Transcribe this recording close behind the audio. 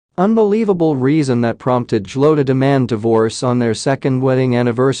unbelievable reason that prompted Jlo to demand divorce on their second wedding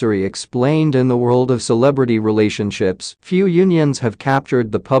anniversary. Explained. In the world of celebrity relationships, few unions have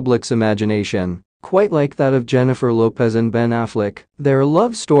captured the public's imagination quite like that of Jennifer Lopez and Ben Affleck. Their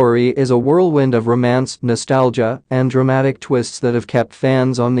love story is a whirlwind of romance, nostalgia, and dramatic twists that have kept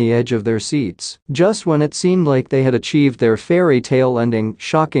fans on the edge of their seats. Just when it seemed like they had achieved their fairy tale ending,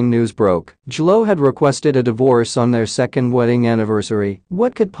 shocking news broke. Jlo had requested a divorce on their second wedding anniversary.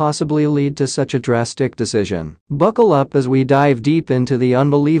 What could possibly lead to such a drastic decision? Buckle up as we dive deep into the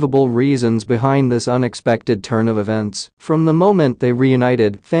unbelievable reasons behind this unexpected turn of events. From the moment they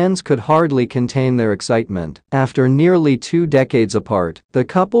reunited, fans could hardly contain their excitement. After nearly 2 decades apart, the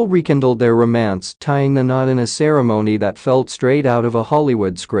couple rekindled their romance, tying the knot in a ceremony that felt straight out of a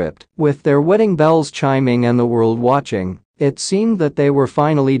Hollywood script. With their wedding bells chiming and the world watching, it seemed that they were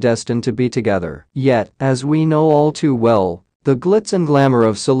finally destined to be together. Yet, as we know all too well, the glitz and glamour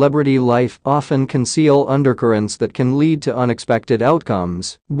of celebrity life often conceal undercurrents that can lead to unexpected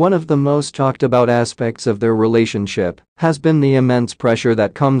outcomes. One of the most talked about aspects of their relationship has been the immense pressure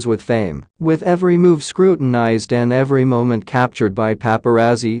that comes with fame. With every move scrutinized and every moment captured by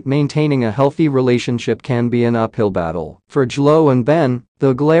paparazzi, maintaining a healthy relationship can be an uphill battle. For Jlo and Ben,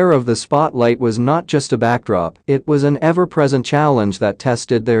 the glare of the spotlight was not just a backdrop, it was an ever-present challenge that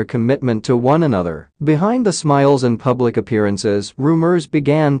tested their commitment to one another. Behind the smiles and public appearances, rumors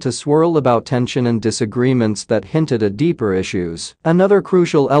began to swirl about tension and disagreements that hinted at deeper issues. Another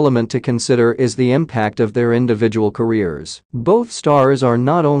crucial element to consider is the impact of their individual careers. Both stars are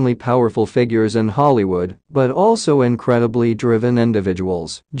not only powerful figures in Hollywood, but also incredibly driven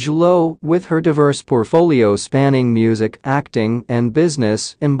individuals. Jlo, with her diverse portfolio spanning music, acting, and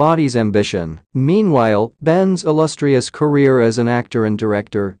business, embodies ambition. Meanwhile, Ben's illustrious career as an actor and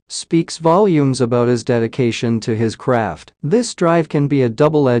director speaks volumes about his dedication to his craft. This drive can be a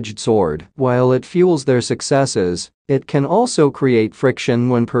double-edged sword. While it fuels their successes, it can also create friction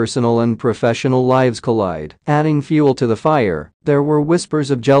when personal and professional lives collide. Adding fuel to the fire, there were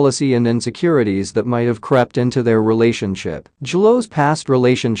whispers of jealousy and insecurities that might have crept into their relationship. Jlo's past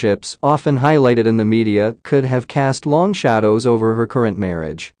relationships, often highlighted in the media, could have cast long shadows over her current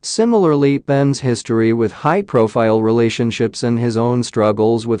marriage. Similarly, Ben's history with high-profile relationships and his own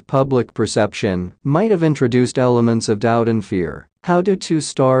struggles with public perception might have introduced elements of doubt and fear. How do two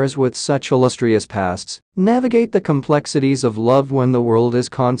stars with such illustrious pasts navigate the complexities of love when the world is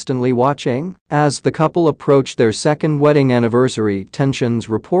constantly watching? As the couple approached their second wedding anniversary, tensions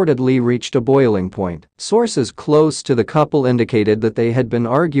reportedly reached a boiling point. Sources close to the couple indicated that they had been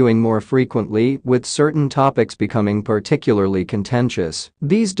arguing more frequently, with certain topics becoming particularly contentious.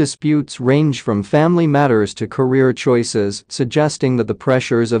 These disputes ranged from family matters to career choices, suggesting that the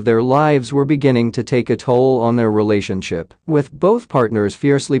pressures of their lives were beginning to take a toll on their relationship. With both partners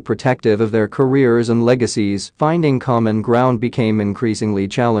fiercely protective of their careers and legacies, finding common ground became increasingly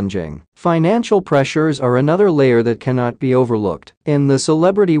challenging. Financial pressures are another layer that cannot be overlooked. In the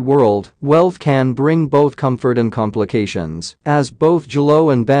celebrity world, wealth can bring both comfort and complications. As both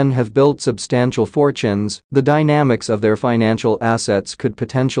Jlo and Ben have built substantial fortunes, the dynamics of their financial assets could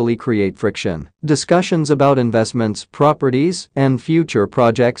potentially create friction. Discussions about investments, properties, and future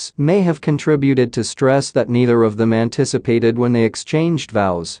projects may have contributed to stress that neither of them anticipated when they exchanged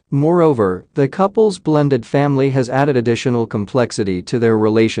vows. Moreover, the couple's blended family has added additional complexity to their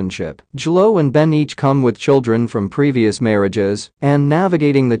relationship. Jlo and Ben each come with children from previous marriages, and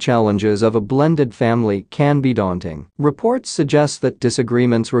navigating the challenges of a blended family can be daunting. Reports suggest that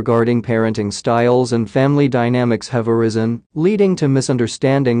disagreements regarding parenting styles and family dynamics have arisen, leading to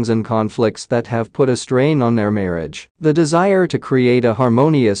misunderstandings and conflicts that have put a strain on their marriage. The desire to create a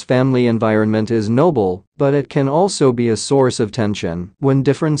harmonious family environment is noble, but it can also be a source of tension when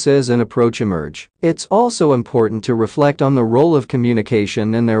differences in approach emerge. It's also important to reflect on the role of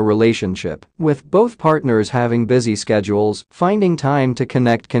communication in their relationship. With both partners having busy schedules, finding time to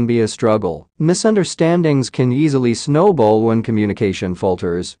connect can be a struggle. Misunderstandings can easily snowball when communication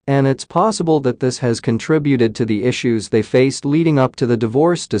falters, and it's possible that this has contributed to the issues they faced leading up to the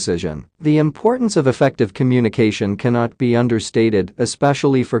divorce decision. The importance of effective communication cannot be understated,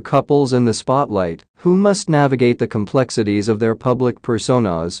 especially for couples in the spotlight who must navigate the complexities of their public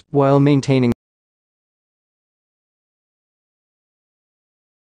personas while maintaining